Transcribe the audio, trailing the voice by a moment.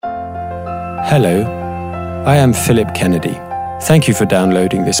Hello, I am Philip Kennedy. Thank you for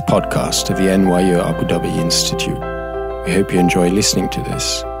downloading this podcast of the NYU Abu Dhabi Institute. We hope you enjoy listening to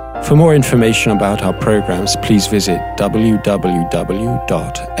this. For more information about our programs, please visit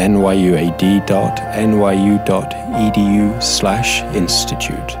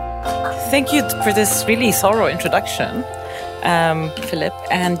www.nyuad.nyu.edu/institute. Thank you for this really thorough introduction, Philip.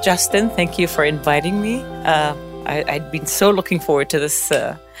 And Justin, thank you for inviting me. I'd been so looking forward to this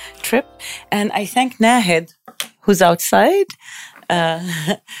trip. And I thank Nahid, who's outside,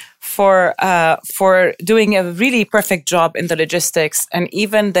 for doing a really perfect job in the logistics. And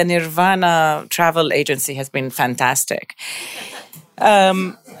even the Nirvana travel agency has been fantastic. How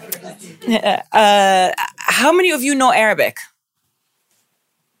many of you know Arabic?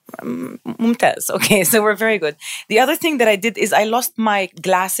 Mumtaz. Okay, so we're very good. The other thing that I did is I lost my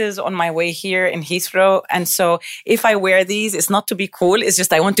glasses on my way here in Heathrow. And so if I wear these, it's not to be cool. It's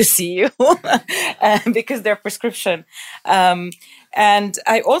just I want to see you because they're prescription. And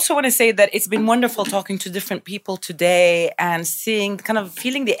I also want to say that it's been wonderful talking to different people today and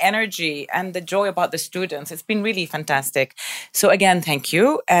feeling the energy and the joy about the students. It's been really fantastic. So again, thank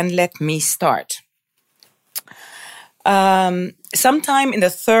you. And let me start. Sometime in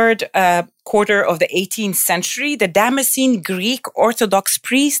the third quarter of the 18th century, the Damascene Greek Orthodox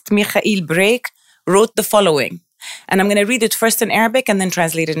priest Mikhail Brake wrote the following. And I'm going to read it first in Arabic and then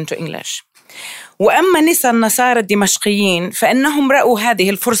translate it into English. وأما نساء النصارى الدمشقيين فإنهم رأوا هذه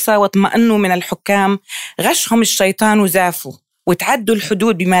الفرصة واطمأنوا من الحكام غشهم الشيطان وزافوا وتعدوا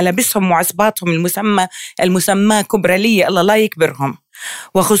الحدود بما لبسهم وعصباتهم المسمى كبرالية الله لا يكبرهم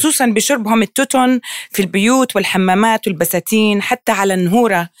وخصوصاً بشربهم التوتون في البيوت والحمامات والبساتين حتى على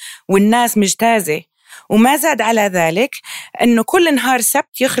النهورة والناس مجتازة. وما زاد على ذلك أنه كل نهار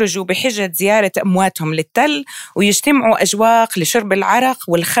سبت يخرجوا بحجة زيارة أمواتهم للتل ويجتمعوا أجواق لشرب العرق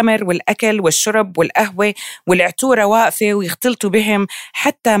والخمر والأكل والشرب والقهوة والعتورة واقفة ويختلطوا بهم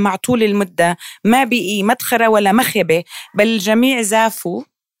حتى مع طول المدة ما بقي مدخرة ولا مخيبة بل الجميع زافوا.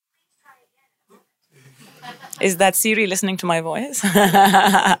 Is that Siri listening to my voice?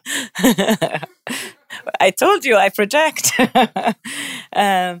 I told you I project.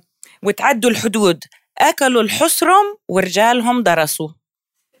 وتعدوا الحدود أكلوا الحصرم ورجالهم درسوا.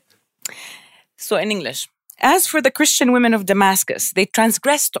 So in English, as for the Christian women of Damascus, they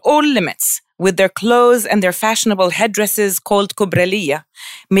transgressed all limits with their clothes and their fashionable headdresses called kubraliya.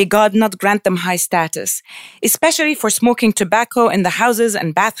 May God not grant them high status, especially for smoking tobacco in the houses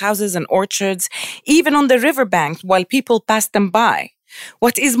and bathhouses and orchards, even on the riverbank while people passed them by.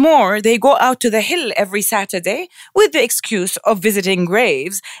 What is more, they go out to the hill every Saturday with the excuse of visiting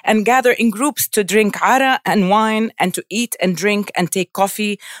graves and gather in groups to drink ara and wine and to eat and drink and take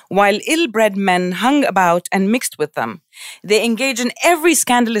coffee while ill-bred men hung about and mixed with them. They engage in every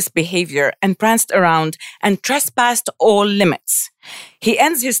scandalous behavior and pranced around and trespassed all limits. He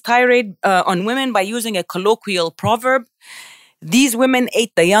ends his tirade on women by using a colloquial proverb. These women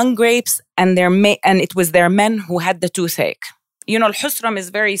ate the young grapes and it was their men who had the toothache. You know, al-husram is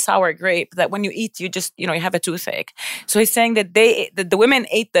very sour grape that when you eat, you have a toothache. So he's saying that the women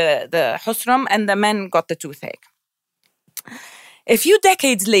ate the husram and the men got the toothache. A few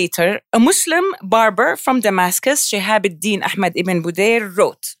decades later, a Muslim barber from Damascus, Shihab ad-Din Ahmad ibn Budair,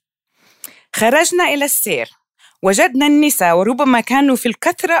 wrote, خرجنا إلى السير وجدنا النساء وربما كانوا في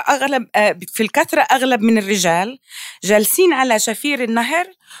الكثرة أغلب من الرجال جالسين على شفير النهر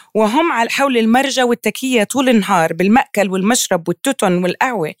وهم حول المرجة والتكية طول النهار بالمأكل والمشرب والتوتن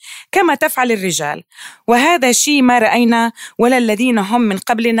والقهوة كما تفعل الرجال وهذا شيء ما رأينا ولا الذين هم من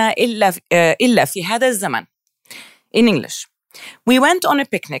قبلنا إلا في هذا الزمن. In English, we went on a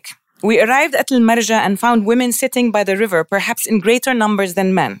picnic. We arrived at Al-Marja and found women sitting by the river, perhaps in greater numbers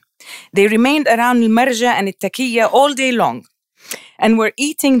than men. They remained around Al-Marja and Al-Takiyya all day long and were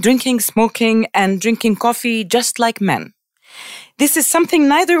eating, drinking, smoking, and drinking coffee just like men. This is something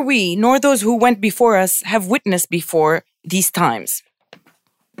neither we nor those who went before us have witnessed before these times.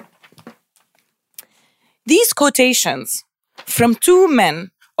 These quotations from two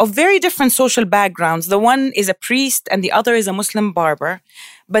men of very different social backgrounds, the one is a priest and the other is a Muslim barber,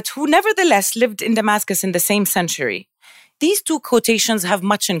 but who nevertheless lived in Damascus in the same century. These two quotations have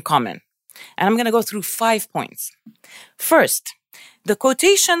much in common, and I'm going to go through 5 points. First, the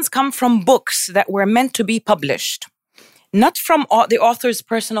quotations come from books that were meant to be published, not from the author's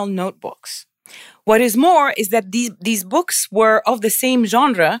personal notebooks. What is more is that these books were of the same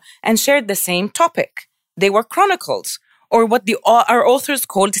genre and shared the same topic. They were chronicles, or what our authors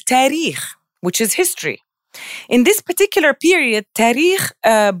called tarikh, which is history. In this particular period, Tarikh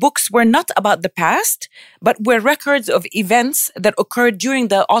books were not about the past, but were records of events that occurred during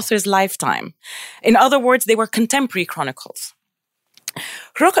the author's lifetime. In other words, they were contemporary chronicles.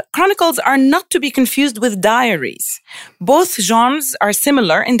 Chronicles are not to be confused with diaries. Both genres are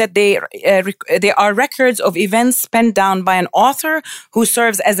similar in that they are records of events penned down by an author who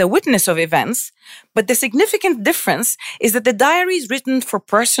serves as a witness of events. But the significant difference is that the diary is written for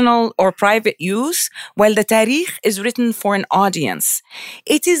personal or private use, while the tarikh is written for an audience.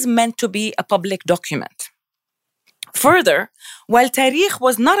 It is meant to be a public document. Further, while Tarikh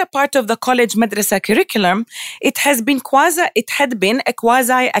was not a part of the college madrasa curriculum, it had been a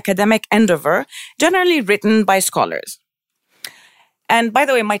quasi-academic endeavor, generally written by scholars. And by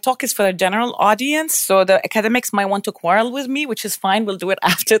the way, my talk is for a general audience, so the academics might want to quarrel with me, which is fine. We'll do it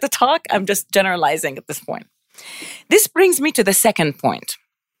after the talk. I'm just generalizing at this point. This brings me to the second point.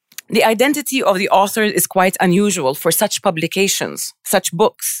 The identity of the author is quite unusual for such publications, such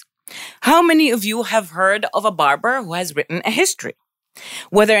books. How many of you have heard of a barber who has written a history,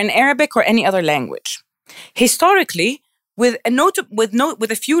 whether in Arabic or any other language? Historically, with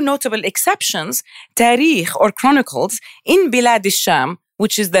a few notable exceptions, tarikh or chronicles in Bilad al-Sham,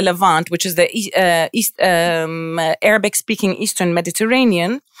 which is the Levant, which is the Arabic-speaking Eastern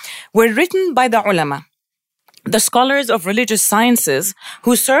Mediterranean, were written by the ulama, the scholars of religious sciences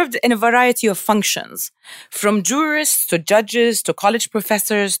who served in a variety of functions, from jurists to judges to college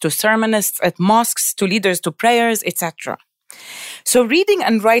professors to sermonists at mosques to leaders to prayers, etc. So reading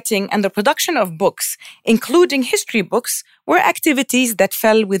and writing and the production of books, including history books, were activities that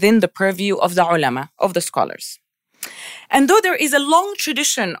fell within the purview of the ulama, of the scholars. And though there is a long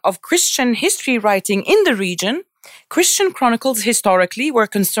tradition of Christian history writing in the region, Christian chronicles historically were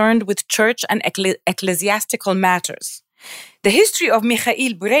concerned with church and ecclesiastical matters. The history of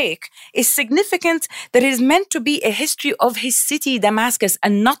Mikhail Burayk is significant that it is meant to be a history of his city, Damascus,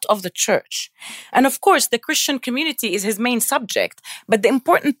 and not of the church. And of course, the Christian community is his main subject. But the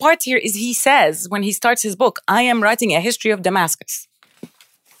important part here is he says, when he starts his book, I am writing a history of Damascus.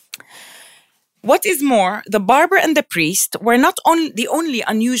 What is more, the barber and the priest were not the only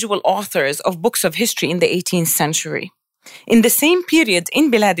unusual authors of books of history in the 18th century. In the same period in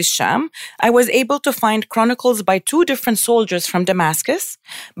Bilad al-Sham, I was able to find chronicles by two different soldiers from Damascus,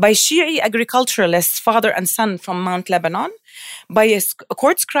 by Shi'i agriculturalists, father and son from Mount Lebanon, by a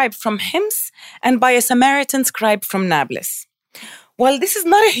court scribe from Hims, and by a Samaritan scribe from Nablus. While this is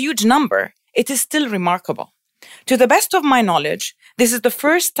not a huge number, it is still remarkable. To the best of my knowledge, this is the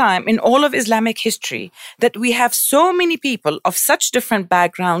first time in all of Islamic history that we have so many people of such different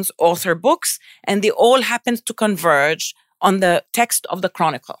backgrounds author books, and they all happen to converge on the text of the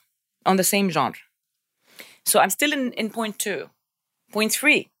chronicle, on the same genre. So I'm still in point 2. Point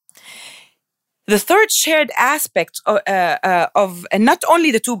 3. The third shared aspect of not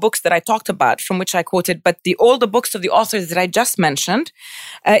only the two books that I talked about, from which I quoted, but all the books of the authors that I just mentioned,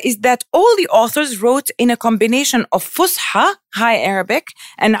 is that all the authors wrote in a combination of Fusha, High Arabic,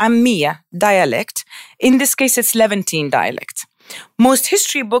 and Ammiya, dialect. In this case, it's Levantine dialect. Most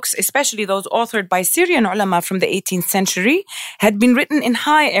history books, especially those authored by Syrian ulama from the 18th century, had been written in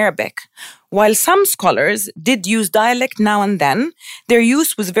High Arabic. While some scholars did use dialect now and then, their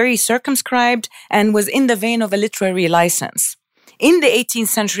use was very circumscribed and was in the vein of a literary license. In the 18th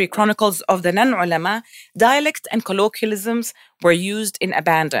century chronicles of the non-ulama, dialect and colloquialisms were used in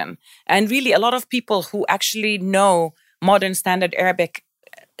abandon. And really, a lot of people who actually know modern standard Arabic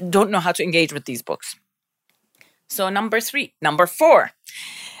don't know how to engage with these books. So number 4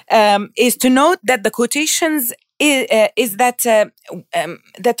 is to note that the quotations is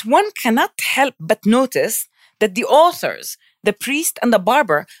that one cannot help but notice that the authors, the priest and the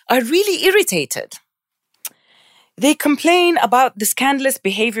barber, are really irritated. They complain about the scandalous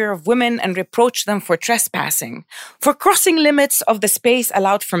behavior of women and reproach them for trespassing, for crossing limits of the space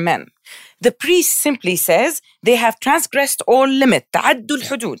allowed for men. The priest simply says they have transgressed all limit, تعدوا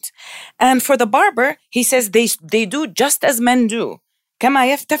الحدود. And for the barber, he says they do just as men do, كما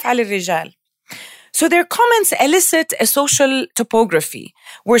يفعل الرجال. So their comments elicit a social topography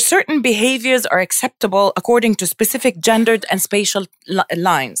where certain behaviors are acceptable according to specific gendered and spatial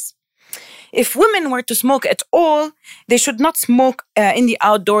lines. If women were to smoke at all, they should not smoke in the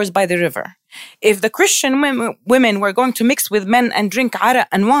outdoors by the river. If the Christian women were going to mix with men and drink ara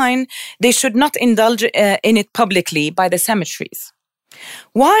and wine, they should not indulge in it publicly by the cemeteries.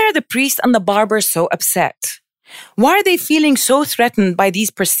 Why are the priest and the barber so upset? Why are they feeling so threatened by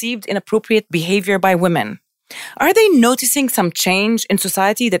these perceived inappropriate behavior by women? Are they noticing some change in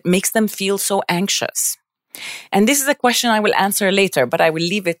society that makes them feel so anxious? And this is a question I will answer later, but I will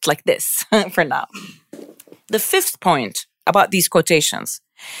leave it like this for now. The fifth point about these quotations,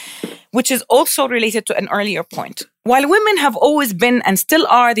 which is also related to an earlier point. While women have always been and still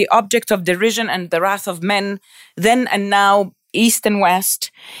are the object of derision and the wrath of men, then and now, East and West,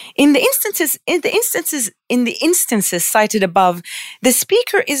 in the instances cited above, the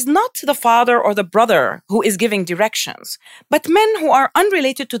speaker is not the father or the brother who is giving directions, but men who are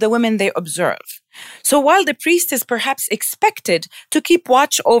unrelated to the women they observe. So while the priest is perhaps expected to keep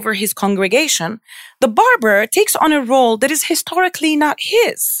watch over his congregation, the barber takes on a role that is historically not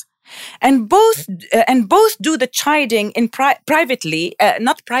his. And both do the chiding in privately,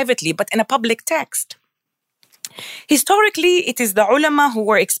 not privately, but in a public text. Historically, it is the ulama who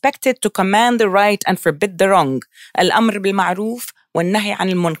were expected to command the right and forbid the wrong. Al-amr bil-ma'ruf wal-nahy an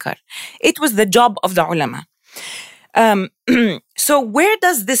al-munkar. It was the job of the ulama. So where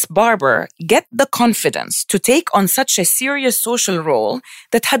does this barber get the confidence to take on such a serious social role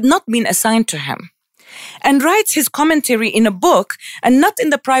that had not been assigned to him? And writes his commentary in a book and not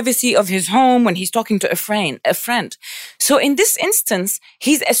in the privacy of his home when he's talking to a friend. So in this instance,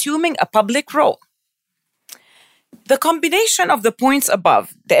 he's assuming a public role. The combination of the points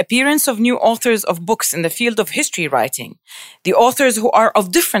above, the appearance of new authors of books in the field of history writing, the authors who are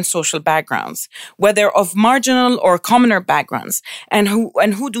of different social backgrounds, whether of marginal or commoner backgrounds, and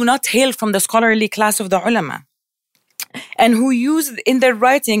who do not hail from the scholarly class of the ulama, and who use in their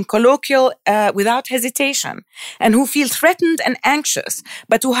writing colloquial without hesitation, and who feel threatened and anxious,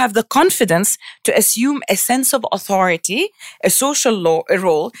 but who have the confidence to assume a sense of authority, a social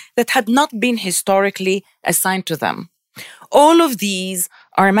role that had not been historically assigned to them. All of these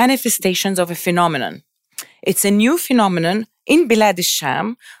are manifestations of a phenomenon. It's a new phenomenon in Bilad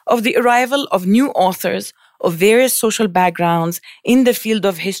al-Sham of the arrival of new authors of various social backgrounds in the field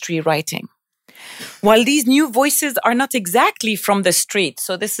of history writing. While these new voices are not exactly from the street,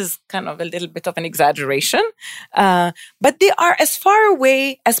 so this is kind of a little bit of an exaggeration, but they are as far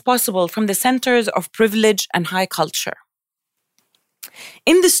away as possible from the centers of privilege and high culture.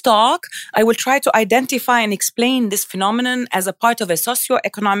 In this talk, I will try to identify and explain this phenomenon as a part of a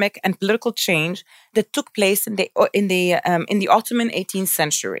socio-economic and political change that took place in the Ottoman 18th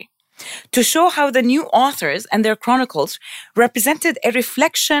century, to show how the new authors and their chronicles represented a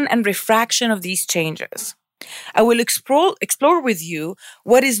reflection and refraction of these changes. I will explore with you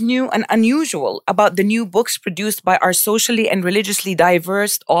what is new and unusual about the new books produced by our socially and religiously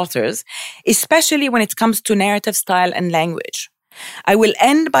diverse authors, especially when it comes to narrative style and language. I will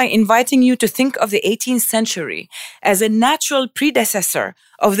end by inviting you to think of the 18th century as a natural predecessor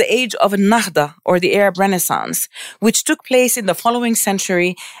of the age of Nahda, or the Arab Renaissance, which took place in the following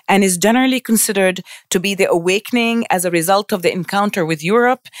century and is generally considered to be the awakening as a result of the encounter with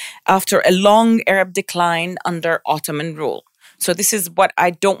Europe after a long Arab decline under Ottoman rule. So this is what I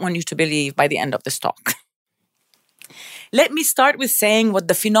don't want you to believe by the end of this talk. Let me start with saying what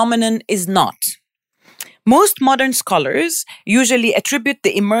the phenomenon is not. Most modern scholars usually attribute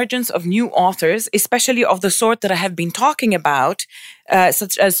the emergence of new authors, especially of the sort that I have been talking about,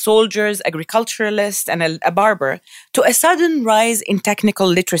 such as soldiers, agriculturalists, and a barber, to a sudden rise in technical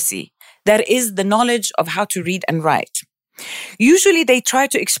literacy, that is, the knowledge of how to read and write. Usually they try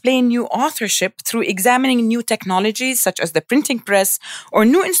to explain new authorship through examining new technologies, such as the printing press, or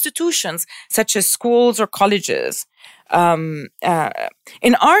new institutions, such as schools or colleges. In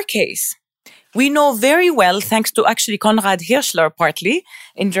our case, we know very well, thanks to actually Konrad Hirschler partly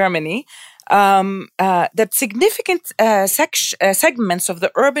in Germany, that significant segments of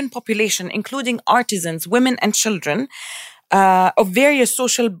the urban population, including artisans, women and children of various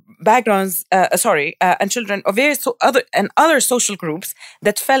social backgrounds, and children of various other social groups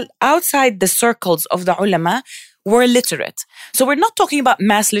that fell outside the circles of the ulama were literate. So we're not talking about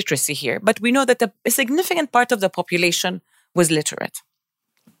mass literacy here, but we know that a significant part of the population was literate.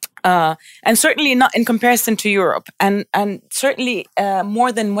 And certainly not in comparison to Europe, and certainly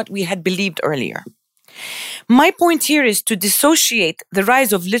more than what we had believed earlier. My point here is to dissociate the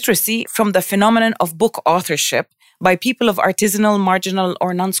rise of literacy from the phenomenon of book authorship by people of artisanal, marginal,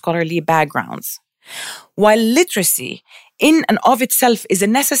 or non-scholarly backgrounds. While literacy in and of itself is a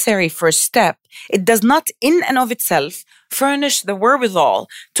necessary first step, it does not in and of itself furnish the wherewithal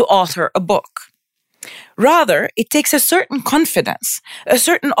to author a book. Rather, it takes a certain confidence, a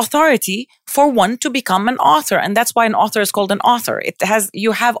certain authority for one to become an author. And that's why an author is called an author.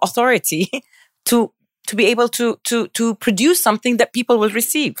 You have authority to be able to produce something that people will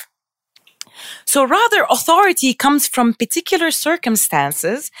receive. So rather, authority comes from particular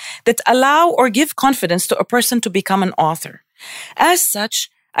circumstances that allow or give confidence to a person to become an author. As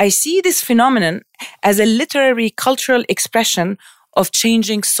such, I see this phenomenon as a literary cultural expression of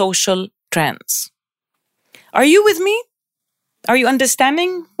changing social trends. Are you with me? Are you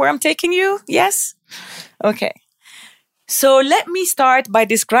understanding where I'm taking you? Yes? Okay. So let me start by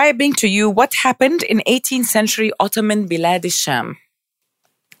describing to you what happened in 18th century Ottoman Bilad al-Sham.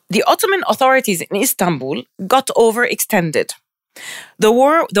 The Ottoman authorities in Istanbul got overextended. The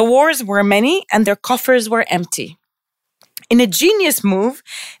wars were many and their coffers were empty. In a genius move,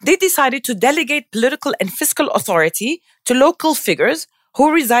 they decided to delegate political and fiscal authority to local figures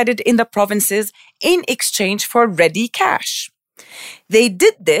who resided in the provinces in exchange for ready cash. They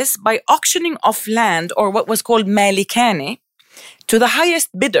did this by auctioning off land, or what was called malikane, to the highest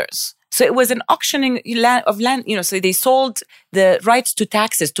bidders. So it was an auctioning of land, so they sold the rights to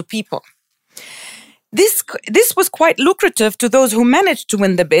taxes to people. This was quite lucrative to those who managed to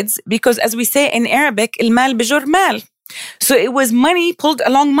win the bids because, as we say in Arabic, il-mal bijur mal. So it was money pulled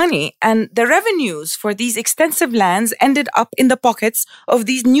along money, and the revenues for these extensive lands ended up in the pockets of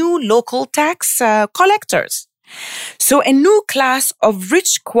these new local tax collectors. So a new class of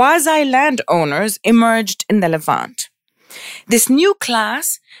rich quasi-landowners emerged in the Levant. This new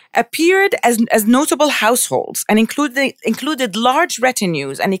class appeared as notable households and included large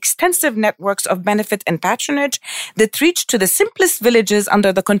retinues and extensive networks of benefit and patronage that reached to the simplest villages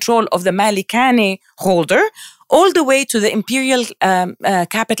under the control of the Malikane holder, all the way to the imperial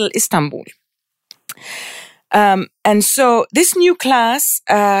capital, Istanbul. And so this new class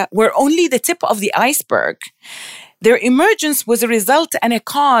were only the tip of the iceberg. Their emergence was a result and a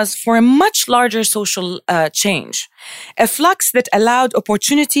cause for a much larger social change, a flux that allowed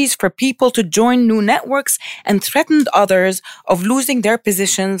opportunities for people to join new networks and threatened others of losing their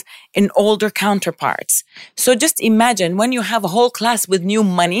positions in older counterparts. So just imagine when you have a whole class with new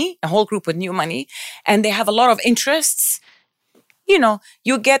money, a whole group with new money, and they have a lot of interests.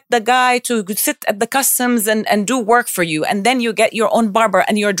 You get the guy to sit at the customs and do work for you. And then you get your own barber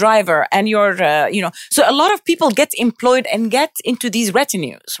and your driver and your, So a lot of people get employed and get into these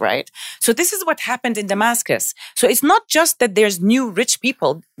retinues, right? So this is what happened in Damascus. So it's not just that there's new rich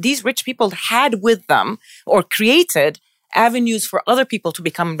people. These rich people had with them or created avenues for other people to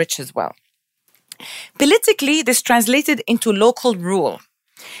become rich as well. Politically, this translated into local rule.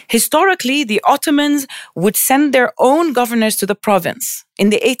 Historically, the Ottomans would send their own governors to the province. In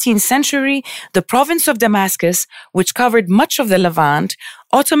the 18th century, the province of Damascus, which covered much of the Levant,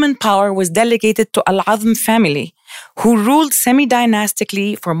 Ottoman power was delegated to Al-Azm family, who ruled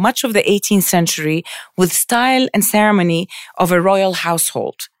semi-dynastically for much of the 18th century with style and ceremony of a royal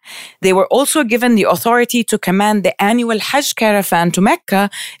household. They were also given the authority to command the annual Hajj caravan to Mecca,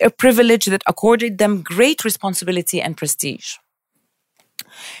 a privilege that accorded them great responsibility and prestige.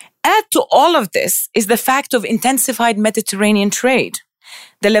 Add to all of this is the fact of intensified Mediterranean trade.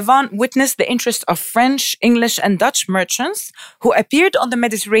 The Levant witnessed the interest of French, English, and Dutch merchants who appeared on the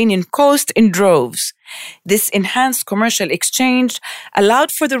Mediterranean coast in droves. This enhanced commercial exchange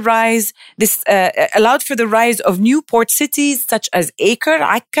allowed for the rise of new port cities such as Acre,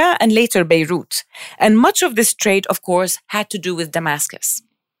 Akka, and later Beirut. And much of this trade, of course, had to do with Damascus.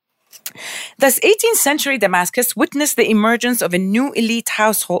 Thus, 18th century Damascus witnessed the emergence of new elite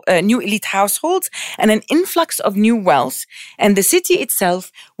households and an influx of new wealth, and the city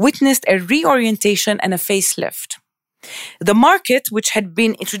itself witnessed a reorientation and a facelift. The market, which had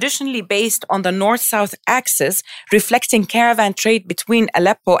been traditionally based on the north-south axis, reflecting caravan trade between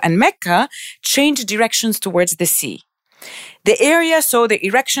Aleppo and Mecca, changed directions towards the sea. The area saw the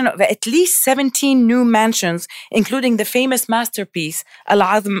erection of at least 17 new mansions, including the famous masterpiece,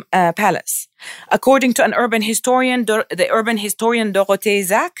 Al-Azm Palace. According to the urban historian Dorothée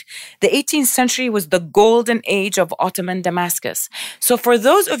Zak, the 18th century was the golden age of Ottoman Damascus. So for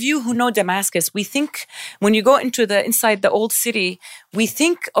those of you who know Damascus, we think when you go inside the old city, we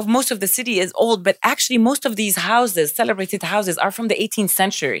think of most of the city as old, but actually most of these houses, celebrated houses, are from the 18th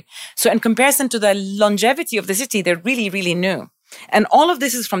century. So in comparison to the longevity of the city, they're really, really new. And all of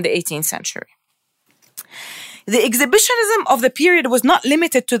this is from the 18th century. The exhibitionism of the period was not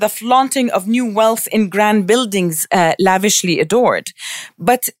limited to the flaunting of new wealth in grand buildings lavishly adored,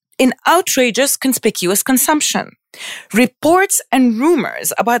 but in outrageous, conspicuous consumption. Reports and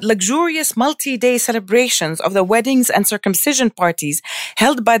rumors about luxurious multi-day celebrations of the weddings and circumcision parties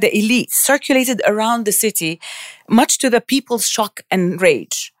held by the elite circulated around the city, much to the people's shock and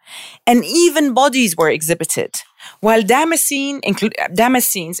rage. And even bodies were exhibited. While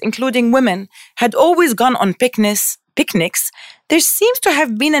Damascenes, including women, had always gone on picnics, there seems to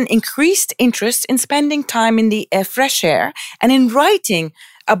have been an increased interest in spending time in the fresh air and in writing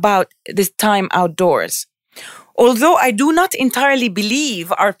about this time outdoors. Although I do not entirely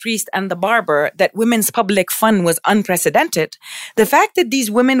believe our priest and the barber that women's public fun was unprecedented, the fact that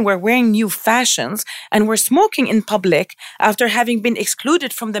these women were wearing new fashions and were smoking in public after having been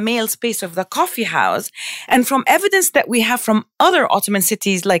excluded from the male space of the coffee house, and from evidence that we have from other Ottoman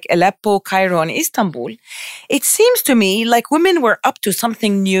cities like Aleppo, Cairo, and Istanbul, it seems to me like women were up to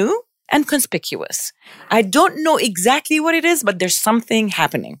something new and conspicuous. I don't know exactly what it is, but there's something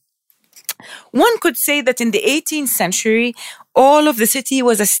happening. One could say that in the 18th century, all of the city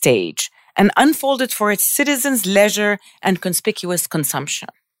was a stage and unfolded for its citizens' leisure and conspicuous consumption.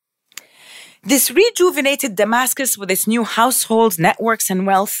 This rejuvenated Damascus with its new households, networks, and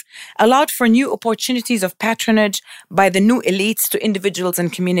wealth allowed for new opportunities of patronage by the new elites to individuals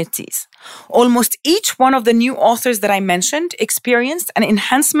and communities. Almost each one of the new authors that I mentioned experienced an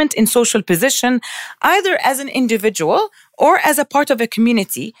enhancement in social position, either as an individual or as a part of a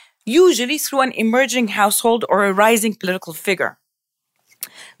community, usually through an emerging household or a rising political figure.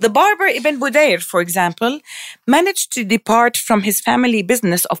 The barber Ibn Budayr, for example, managed to depart from his family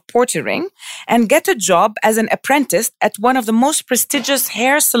business of portering and get a job as an apprentice at one of the most prestigious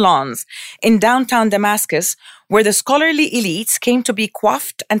hair salons in downtown Damascus, where the scholarly elites came to be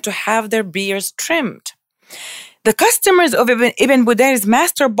coiffed and to have their beards trimmed. The customers of Ibn Budayr's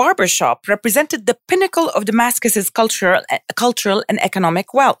master barber shop represented the pinnacle of Damascus's cultural and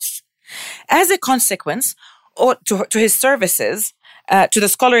economic wealth. As a consequence, to his services to the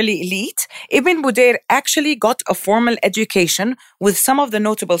scholarly elite, Ibn Budayr actually got a formal education with some of the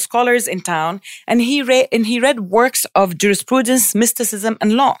notable scholars in town, and he read works of jurisprudence, mysticism,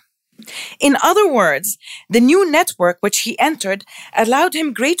 and law. In other words, the new network which he entered allowed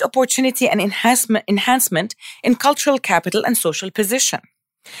him great opportunity and enhancement in cultural capital and social position.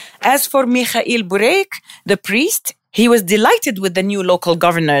 As for Mikhail Burayk, the priest, he was delighted with the new local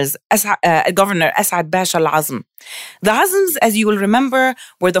governor As'ad Pasha al-Azm. The Azms, as you will remember,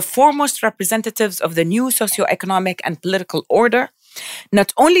 were the foremost representatives of the new socio-economic and political order.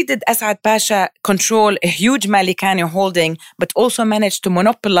 Not only did As'ad Pasha control a huge Malikani holding, but also managed to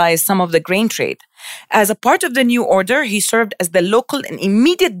monopolize some of the grain trade. As a part of the new order, he served as the local and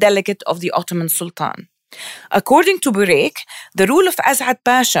immediate delegate of the Ottoman Sultan. According to Burayk, the rule of As'ad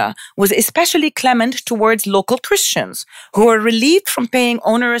Pasha was especially clement towards local Christians, who were relieved from paying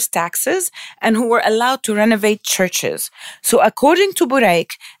onerous taxes and who were allowed to renovate churches. So according to Burayk,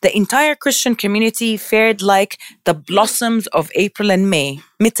 the entire Christian community fared like the blossoms of April and May,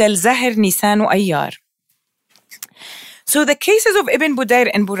 مثل زهر نيسان وأيار. So the cases of Ibn Budayr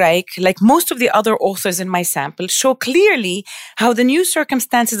and Burayk, like most of the other authors in my sample, show clearly how the new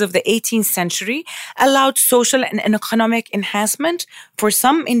circumstances of the 18th century allowed social and economic enhancement for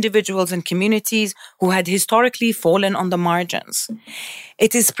some individuals and communities who had historically fallen on the margins.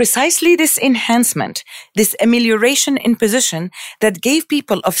 It is precisely this enhancement, this amelioration in position, that gave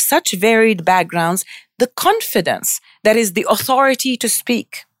people of such varied backgrounds the confidence, that is, the authority to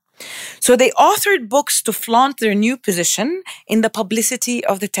speak. So they authored books to flaunt their new position in the publicity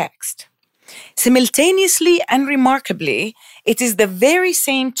of the text. Simultaneously and remarkably, it is the very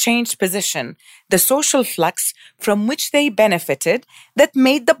same changed position, the social flux from which they benefited, that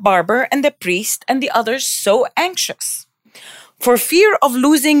made the barber and the priest and the others so anxious. For fear of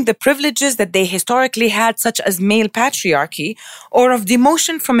losing the privileges that they historically had, such as male patriarchy, or of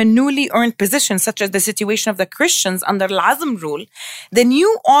demotion from a newly earned position, such as the situation of the Christians under Al-Azm rule, the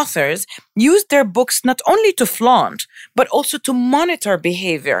new authors used their books not only to flaunt, but also to monitor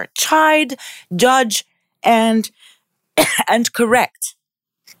behavior, chide, judge, and correct.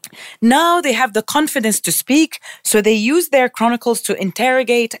 Now they have the confidence to speak, so they use their chronicles to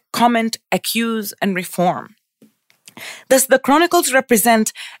interrogate, comment, accuse, and reform. Thus, the chronicles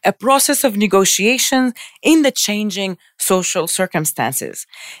represent a process of negotiation in the changing social circumstances.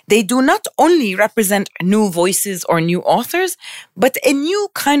 They do not only represent new voices or new authors, but a new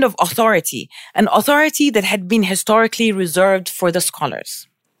kind of authority, an authority that had been historically reserved for the scholars.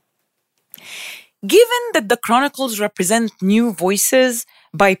 Given that the chronicles represent new voices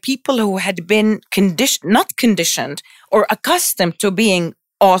by people who had been not conditioned or accustomed to being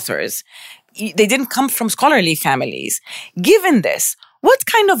authors, they didn't come from scholarly families. Given this, what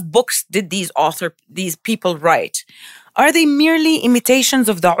kind of books did these people write? Are they merely imitations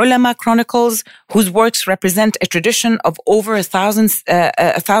of the ulama chronicles, whose works represent a tradition of over a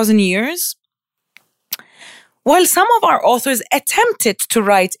thousand years? While some of our authors attempted to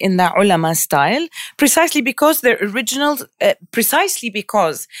write in the ulama style, precisely because their original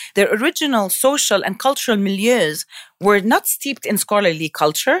social and cultural milieus were not steeped in scholarly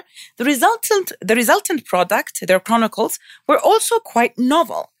culture, the resultant product, their chronicles, were also quite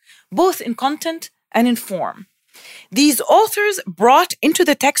novel, both in content and in form. These authors brought into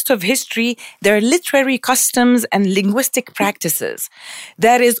the text of history their literary customs and linguistic practices.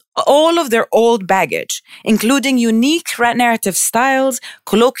 That is, all of their old baggage, including unique narrative styles,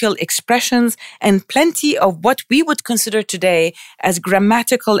 colloquial expressions, and plenty of what we would consider today as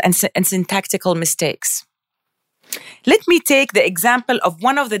grammatical and syntactical mistakes. Let me take the example of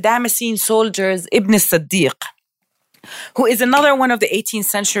one of the Damascene soldiers, Ibn Siddiq, who is another one of the 18th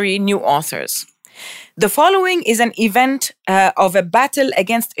century new authors. The following is an event of a battle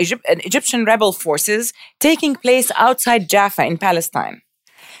against Egyptian rebel forces taking place outside Jaffa in Palestine.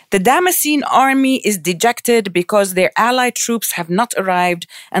 The Damascene army is dejected because their allied troops have not arrived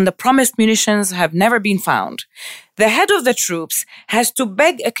and the promised munitions have never been found. The head of the troops has to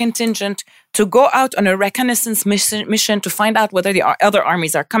beg a contingent to go out on a reconnaissance mission to find out whether the other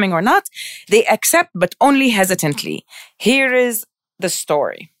armies are coming or not. They accept, but only hesitantly. Here is the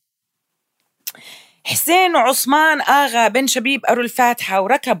story. حسين وعثمان آغا بن شبيب قروا الفاتحة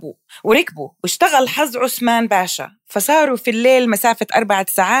وركبوا واشتغل حظ عثمان باشا فصاروا في الليل مسافة 4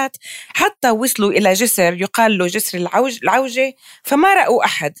 ساعات حتى وصلوا إلى جسر يقال له جسر العوجة فما رأوا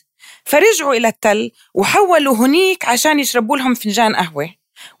أحد فرجعوا إلى التل وحولوا هنيك عشان يشربوا لهم فنجان قهوة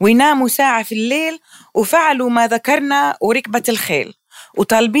ويناموا ساعة في الليل وفعلوا ما ذكرنا وركبت الخيل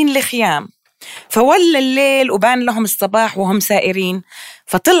وطالبين الخيام فولى الليل وبان لهم الصباح وهم سائرين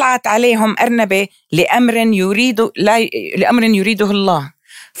فطلعت عليهم أرنبة لأمر يريده الله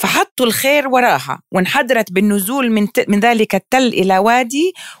فحطوا الخير وراها وانحدرت بالنزول من ذلك التل إلى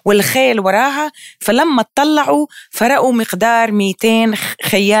وادي والخيل وراها فلما اطلعوا فرأوا مقدار 200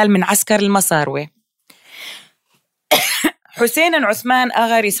 خيال من عسكر المصاروة. Hussein and Uthman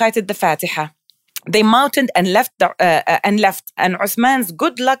Agha recited the Fatiha. They mounted and left, and Uthman's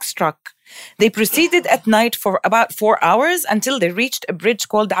good luck struck. They proceeded at night for about 4 hours until they reached a bridge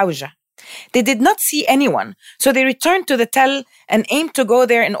called Auja. They did not see anyone, so they returned to the tell and aimed to go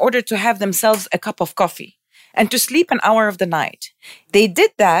there in order to have themselves a cup of coffee and to sleep an hour of the night. They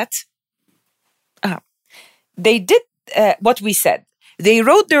did that. What we said. They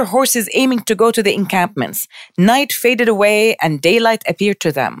rode their horses aiming to go to the encampments. Night faded away and daylight appeared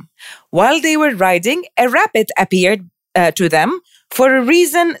to them. While they were riding, a rabbit appeared to them for a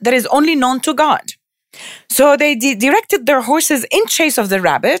reason that is only known to God. So they directed their horses in chase of the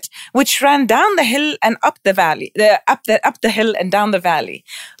rabbit, which ran down the hill and up the valley, up the hill and down the valley.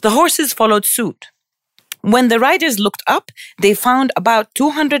 The horses followed suit. When the riders looked up, they found about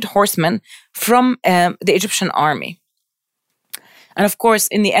 200 horsemen from the Egyptian army. And of course,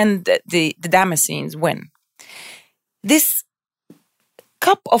 in the end, the Damascenes win. This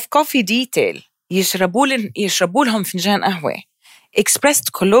cup of coffee detail, يشربوا لهم فنجان قهوة,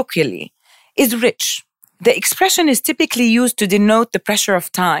 expressed colloquially, is rich. The expression is typically used to denote the pressure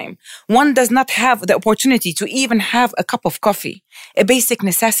of time. One does not have the opportunity to even have a cup of coffee, a basic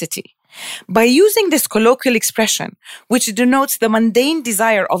necessity. By using this colloquial expression, which denotes the mundane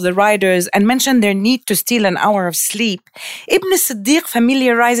desire of the riders and mention their need to steal an hour of sleep, Ibn Siddiq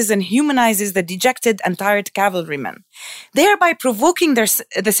familiarizes and humanizes the dejected and tired cavalrymen, thereby provoking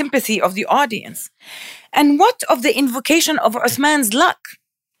the sympathy of the audience. And what of the invocation of Uthman's luck?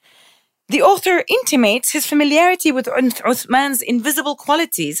 The author intimates his familiarity with Uthman's invisible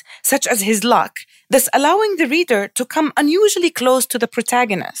qualities, such as his luck, thus allowing the reader to come unusually close to the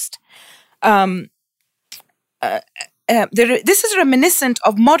protagonist. This is reminiscent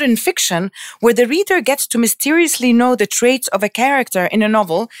of modern fiction, where the reader gets to mysteriously know the traits of a character in a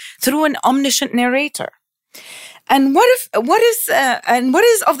novel through an omniscient narrator. And what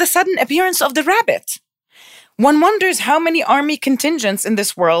is of the sudden appearance of the rabbit? One wonders how many army contingents in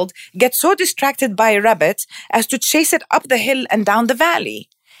this world get so distracted by a rabbit as to chase it up the hill and down the valley.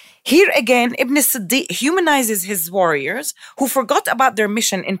 Here again, Ibn Siddiq humanizes his warriors who forgot about their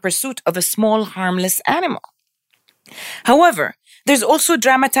mission in pursuit of a small, harmless animal. However, there's also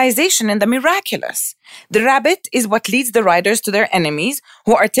dramatization in the miraculous. The rabbit is what leads the riders to their enemies,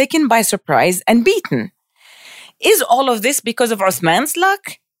 who are taken by surprise and beaten. Is all of this because of Uthman's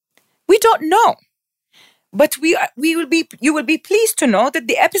luck? We don't know. But you will be pleased to know that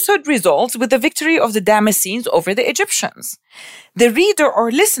the episode resolves with the victory of the Damascenes over the Egyptians. The reader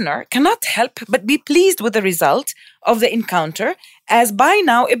or listener cannot help but be pleased with the result of the encounter, as by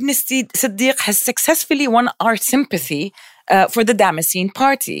now Ibn Siddiq has successfully won our sympathy for the Damascene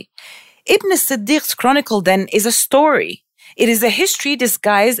party. Ibn Siddiq's chronicle then is a story. It is a history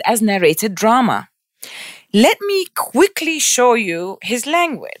disguised as narrated drama. Let me quickly show you his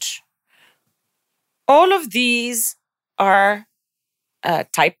language. All of these are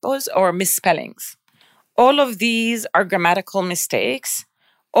typos or misspellings. All of these are grammatical mistakes.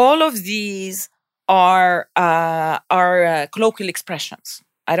 All of these are colloquial expressions.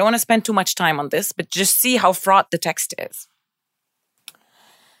 I don't want to spend too much time on this, but just see how fraught the text is.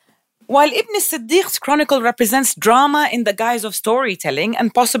 While Ibn Siddiq's chronicle represents drama in the guise of storytelling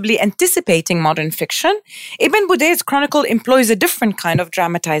and possibly anticipating modern fiction, Ibn Budayr's chronicle employs a different kind of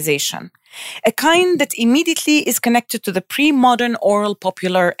dramatization, a kind that immediately is connected to the pre-modern oral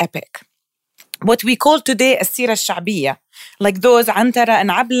popular epic. What we call today as-sira al-sha'biyya, like those Antara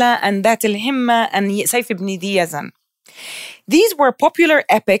and Abla and That al-Himma and Sayf ibn Diyazan. These were popular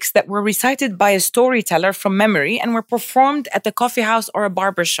epics that were recited by a storyteller from memory and were performed at a coffee house or a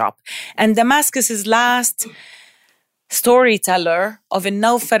barber shop. And Damascus's last storyteller of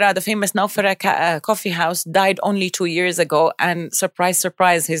the famous Nawfara coffee house, died only 2 years ago. And surprise,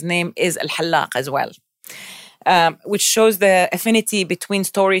 surprise, his name is Al-Hallaq as well, which shows the affinity between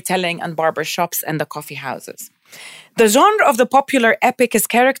storytelling and barber shops and the coffee houses. The genre of the popular epic is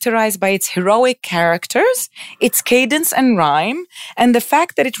characterized by its heroic characters, its cadence and rhyme, and the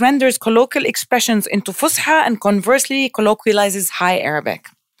fact that it renders colloquial expressions into Fusha and conversely colloquializes High Arabic.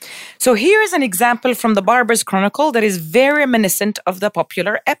 So here is an example from the Barber's Chronicle that is very reminiscent of the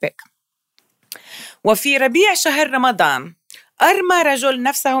popular epic. وفي ربيع شهر رمضان أرمى رجل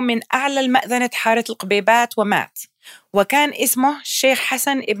نفسه من أعلى المأذنة حارة القبيبات ومات، وكان اسمه الشيخ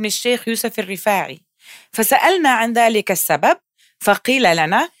حسن ابن الشيخ يوسف الرفاعي. فسألنا عن ذلك السبب فقيل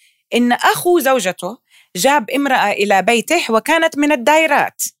لنا إن أخو زوجته جاب امرأة إلى بيته وكانت من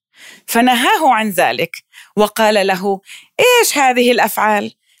الدائرات، فنهاه عن ذلك وقال له: إيش هذه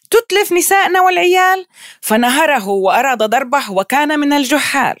الأفعال؟ تتلف نساءنا والعيال؟ فنهره وأراد ضربه وكان من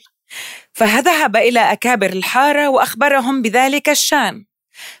الجحال. فذهب إلى أكابر الحارة وأخبرهم بذلك الشان،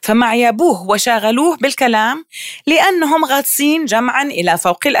 فمعيبوه وشاغلوه بالكلام لأنهم غاطسين جمعا إلى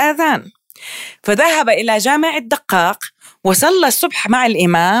فوق الآذان. فذهب إلى جامع الدقاق وصلى الصبح مع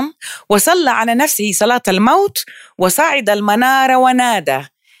الإمام وصلى على نفسه صلاة الموت وصعد المنار ونادى: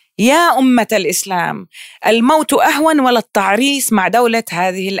 يا أمة الإسلام، الموت أهون ولا التعريس مع دولة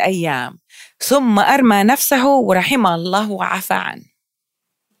هذه الأيام. ثم أرمى نفسه ورحمه الله وعفى عنه.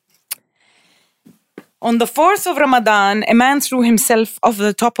 On the 4th of Ramadan, a man threw himself off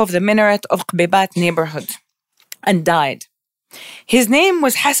the top of the minaret of Qbibat neighborhood and died. His name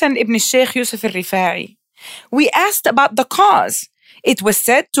was Hassan ibn Sheikh Yusuf al-Rifa'i. We asked about the cause. It was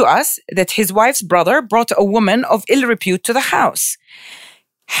said to us that his wife's brother brought a woman of ill repute to the house.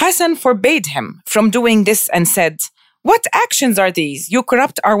 Hassan forbade him from doing this and said, "What actions are these? You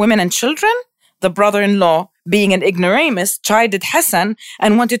corrupt our women and children?" The brother-in-law, being an ignoramus, chided Hassan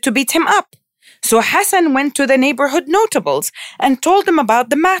and wanted to beat him up. So Hassan went to the neighborhood notables and told them about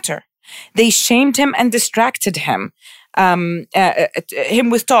the matter. They shamed him and distracted him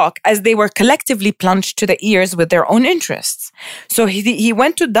with talk as they were collectively plunged to the ears with their own interests. So he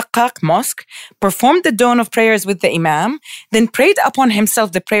went to Daqqaq Mosque, performed the dawn of prayers with the Imam, then prayed upon himself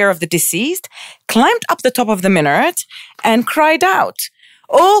the prayer of the deceased, climbed up the top of the minaret, and cried out,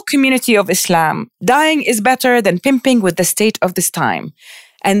 "O community of Islam, dying is better than pimping with the state of this time."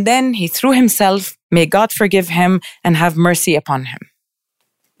 And then he threw himself, may God forgive him and have mercy upon him.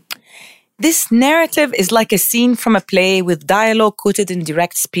 This narrative is like a scene from a play with dialogue quoted in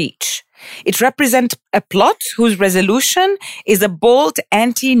direct speech. It represents a plot whose resolution is a bold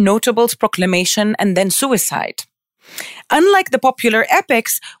anti-notables proclamation and then suicide. Unlike the popular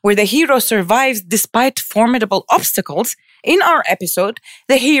epics where the hero survives despite formidable obstacles, in our episode,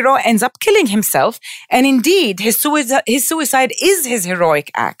 the hero ends up killing himself, and indeed his suicide is his heroic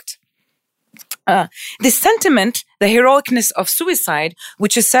act. This sentiment, the heroicness of suicide,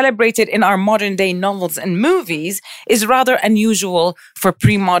 which is celebrated in our modern-day novels and movies, is rather unusual for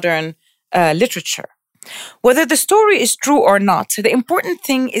pre-modern literature. Whether the story is true or not, the important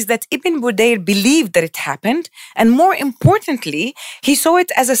thing is that Ibn Budayr believed that it happened, and more importantly, he saw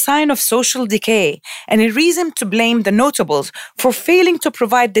it as a sign of social decay and a reason to blame the notables for failing to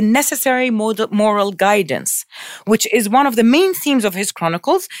provide the necessary moral guidance, which is one of the main themes of his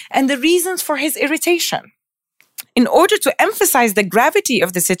chronicles and the reasons for his irritation. In order to emphasize the gravity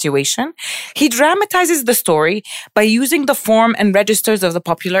of the situation, he dramatizes the story by using the form and registers of the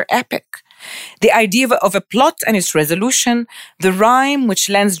popular epic. The idea of a plot and its resolution, the rhyme which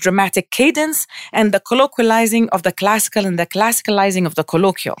lends dramatic cadence, and the colloquializing of the classical and the classicalizing of the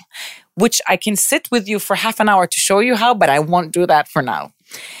colloquial, which I can sit with you for half an hour to show you how, but I won't do that for now.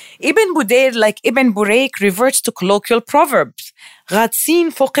 Ibn Budayr, like Ibn Burayk, reverts to colloquial proverbs. غاطسين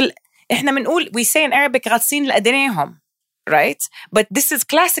فوق إحنا بنقول, we say in Arabic, غاطسين لأدنيهم, right? But this is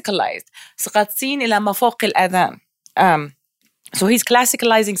classicalized. So غاطسين إلى ما فوق الآذان. So he's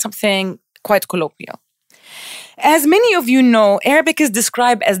classicalizing something quite colloquial. As many of you know, Arabic is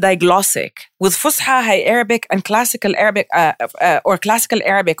described as diglossic, with Fusha, High Arabic, and Classical Arabic, or Classical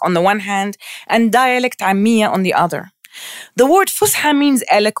Arabic on the one hand, and dialect Ammiya on the other. The word Fusha means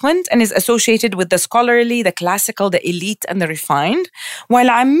eloquent and is associated with the scholarly, the classical, the elite, and the refined, while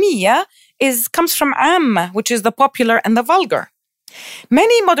Ammiya comes from Amma, which is the popular and the vulgar.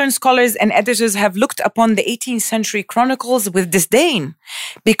 Many modern scholars and editors have looked upon the 18th century chronicles with disdain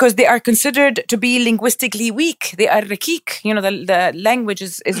because they are considered to be linguistically weak. They are rakik, the language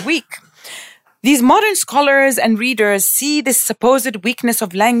is weak. These modern scholars and readers see this supposed weakness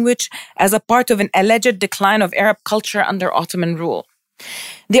of language as a part of an alleged decline of Arab culture under Ottoman rule.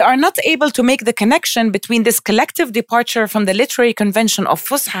 They are not able to make the connection between this collective departure from the literary convention of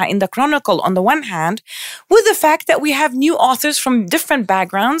Fusha in the Chronicle on the one hand, with the fact that we have new authors from different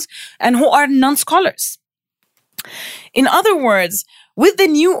backgrounds and who are non-scholars. In other words, with the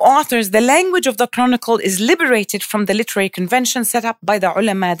new authors, the language of the Chronicle is liberated from the literary convention set up by the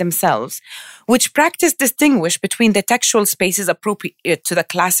ulama themselves, which distinguish between the textual spaces appropriate to the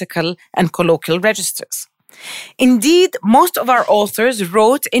classical and colloquial registers. Indeed, most of our authors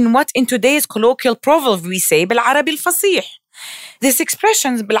wrote in what in today's colloquial proverb we say بالعربي الفصيح. This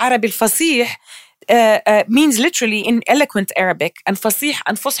expression بالعربي الفصيح means literally in eloquent Arabic, and fasih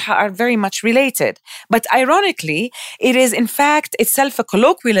and fusha are very much related. But ironically, it is in fact itself a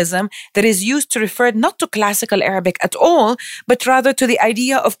colloquialism that is used to refer not to classical Arabic at all, but rather to the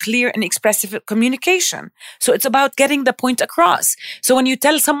idea of clear and expressive communication. So it's about getting the point across. So when you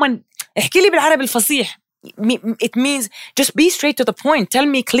tell someone, احكي لي بالعربي الفصيح, it means just be straight to the point. Tell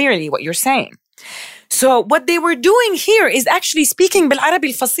me clearly what you're saying. So what they were doing here is actually speaking بالعربي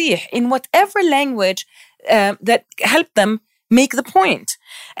الفصيح in whatever language that helped them make the point.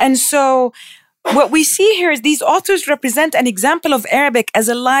 And so what we see here is these authors represent an example of Arabic as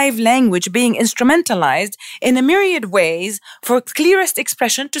a live language being instrumentalized in a myriad ways for clearest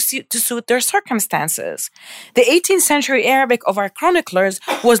expression to suit their circumstances. The 18th century Arabic of our chroniclers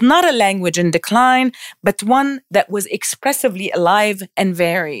was not a language in decline, but one that was expressively alive and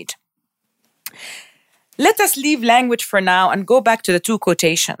varied. Let us leave language for now and go back to the two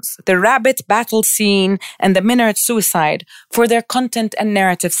quotations, the rabbit battle scene and the minaret suicide, for their content and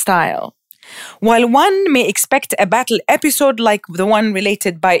narrative style. While one may expect a battle episode like the one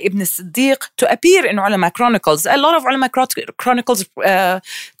related by Ibn Siddiq to appear in ulama chronicles, a lot of ulama chronicles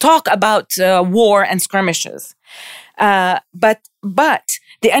talk about war and skirmishes. But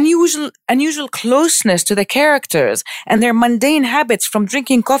the unusual closeness to the characters and their mundane habits, from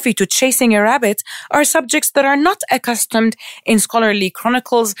drinking coffee to chasing a rabbit, are subjects that are not accustomed in scholarly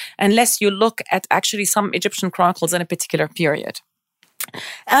chronicles unless you look at actually some Egyptian chronicles in a particular period.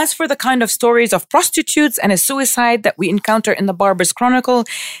 As for the kind of stories of prostitutes and a suicide that we encounter in the Barber's Chronicle,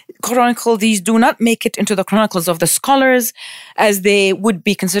 these do not make it into the chronicles of the scholars, as they would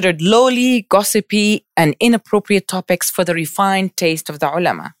be considered lowly, gossipy, and inappropriate topics for the refined taste of the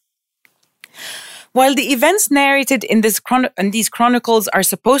ulama. While the events narrated in these chronicles are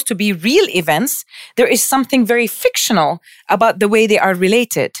supposed to be real events, there is something very fictional about the way they are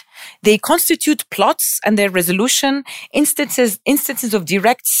related. They constitute plots and their resolution, instances of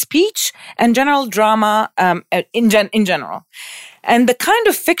direct speech, and general drama in general. And the kind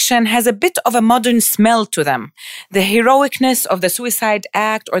of fiction has a bit of a modern smell to them. The heroicness of the suicide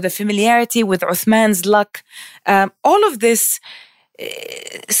act or the familiarity with Uthman's luck, all of this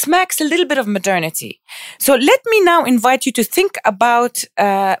smacks a little bit of modernity. So let me now invite you to think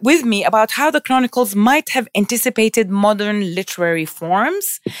with me about how the chronicles might have anticipated modern literary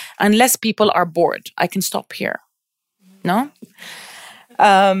forms, unless people are bored. I can stop here. No?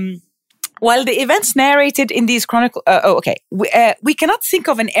 While the events narrated in these chronicles, we cannot think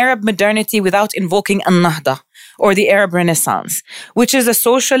of an Arab modernity without invoking An-Nahda, or the Arab Renaissance, which is a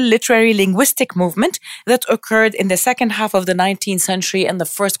social, literary, linguistic movement that occurred in the second half of the 19th century and the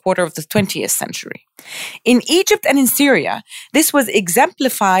first quarter of the 20th century. In Egypt and in Syria, this was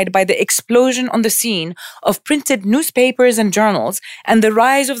exemplified by the explosion on the scene of printed newspapers and journals and the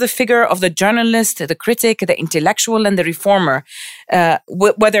rise of the figure of the journalist, the critic, the intellectual, and the reformer,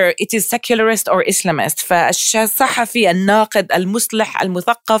 whether it is secularist or Islamist. فالصحفي, الناقد, المصلح,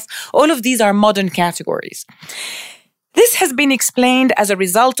 المثقف, all of these are modern categories. This has been explained as a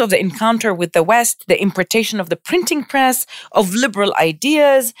result of the encounter with the West, the importation of the printing press, of liberal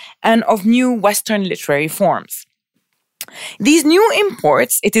ideas, and of new Western literary forms. These new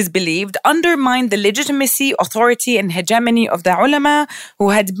imports, it is believed, undermined the legitimacy, authority, and hegemony of the ulama,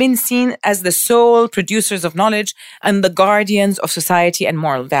 who had been seen as the sole producers of knowledge and the guardians of society and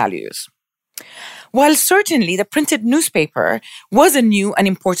moral values. While certainly the printed newspaper was a new and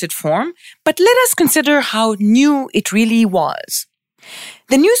imported form, but let us consider how new it really was.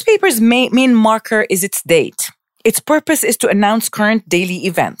 The newspaper's main marker is its date. Its purpose is to announce current daily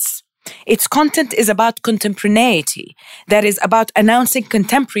events. Its content is about contemporaneity, that is, about announcing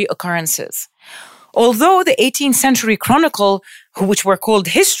contemporary occurrences. Although the 18th century chronicle, which were called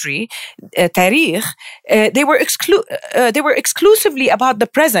history, tarikh, they were exclusively about the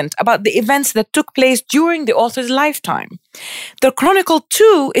present, about the events that took place during the author's lifetime. The chronicle,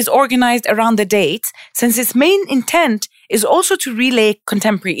 too, is organized around the dates, since its main intent is also to relay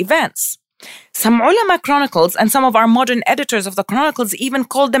contemporary events. Some ulama chronicles and some of our modern editors of the chronicles even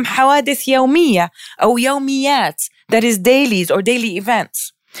called them hawadith yawmiya or yawmiyat, that is dailies or daily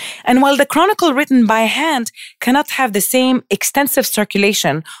events. And while the chronicle written by hand cannot have the same extensive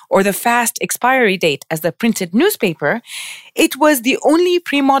circulation or the fast expiry date as the printed newspaper, it was the only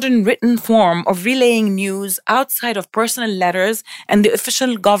pre-modern written form of relaying news outside of personal letters and the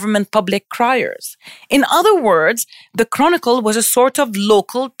official government public criers. In other words, the chronicle was a sort of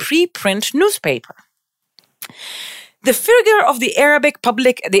local pre-print newspaper. The figure of the Arab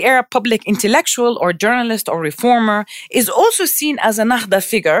public intellectual or journalist or reformer is also seen as a Nahda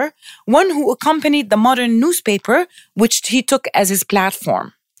figure, one who accompanied the modern newspaper, which he took as his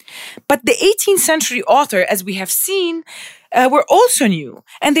platform. But the 18th century author, as we have seen, were also new,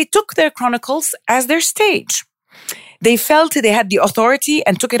 and they took their chronicles as their stage. They felt they had the authority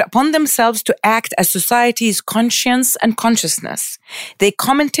and took it upon themselves to act as society's conscience and consciousness. They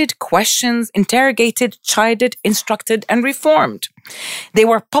commented, questioned, interrogated, chided, instructed, and reformed. They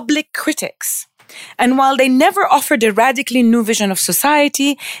were public critics. And while they never offered a radically new vision of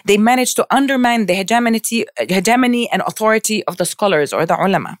society, they managed to undermine the hegemony and authority of the scholars or the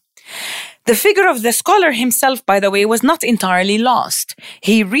ulama. The figure of the scholar himself, by the way, was not entirely lost.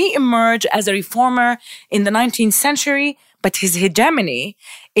 He re-emerged as a reformer in the 19th century, but his hegemony,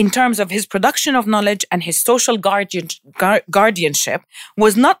 in terms of his production of knowledge and his social guardianship,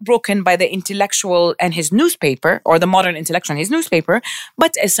 was not broken by the intellectual and his newspaper, or the modern intellectual and his newspaper,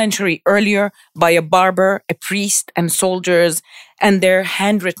 but a century earlier by a barber, a priest, and soldiers, and their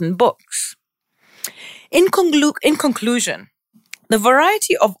handwritten books. In conclusion, the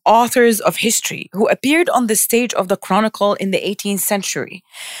variety of authors of history who appeared on the stage of the chronicle in the 18th century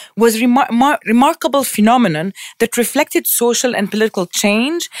was a remarkable phenomenon that reflected social and political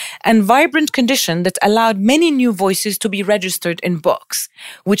change and vibrant condition that allowed many new voices to be registered in books,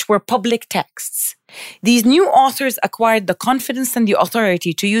 which were public texts. These new authors acquired the confidence and the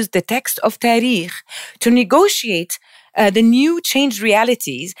authority to use the text of tarikh to negotiate the new changed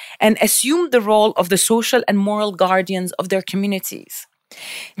realities and assumed the role of the social and moral guardians of their communities.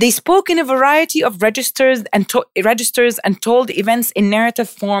 They spoke in a variety of registers and told events in narrative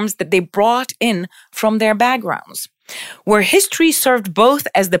forms that they brought in from their backgrounds, where history served both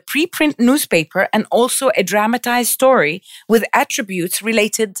as the preprint newspaper and also a dramatized story with attributes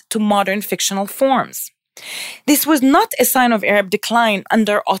related to modern fictional forms. This was not a sign of Arab decline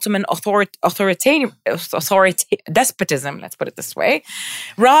under Ottoman despotism, let's put it this way.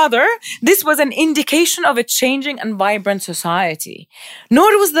 Rather, this was an indication of a changing and vibrant society.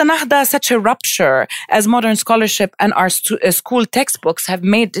 Nor was the Nahda such a rupture as modern scholarship and our school textbooks have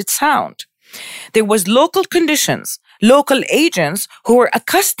made it sound. There was local conditions, local agents who were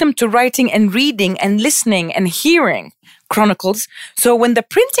accustomed to writing and reading and listening and hearing chronicles. So when the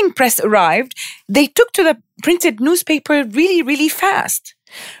printing press arrived, they took to the printed newspaper really, really fast.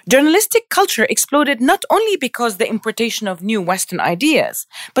 Journalistic culture exploded not only because the importation of new Western ideas,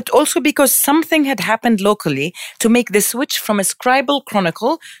 but also because something had happened locally to make the switch from a scribal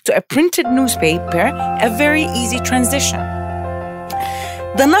chronicle to a printed newspaper a very easy transition.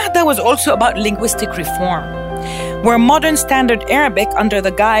 The Nahda was also about linguistic reform, where modern standard Arabic, under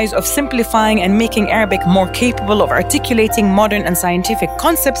the guise of simplifying and making Arabic more capable of articulating modern and scientific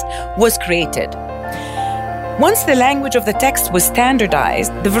concepts, was created. Once the language of the text was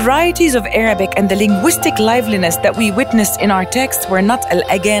standardized, the varieties of Arabic and the linguistic liveliness that we witnessed in our texts were not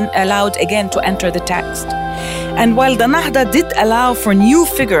allowed again to enter the text. And while the Nahda did allow for new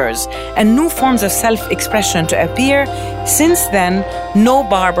figures and new forms of self-expression to appear, since then, no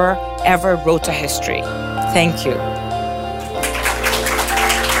barber ever wrote a history. Thank you.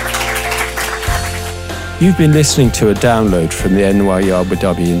 You've been listening to a download from the NYU Abu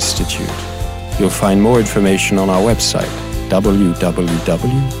Dhabi Institute. You'll find more information on our website,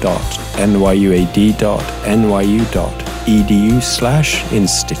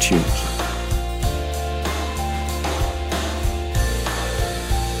 www.nyuad.nyu.edu/institute.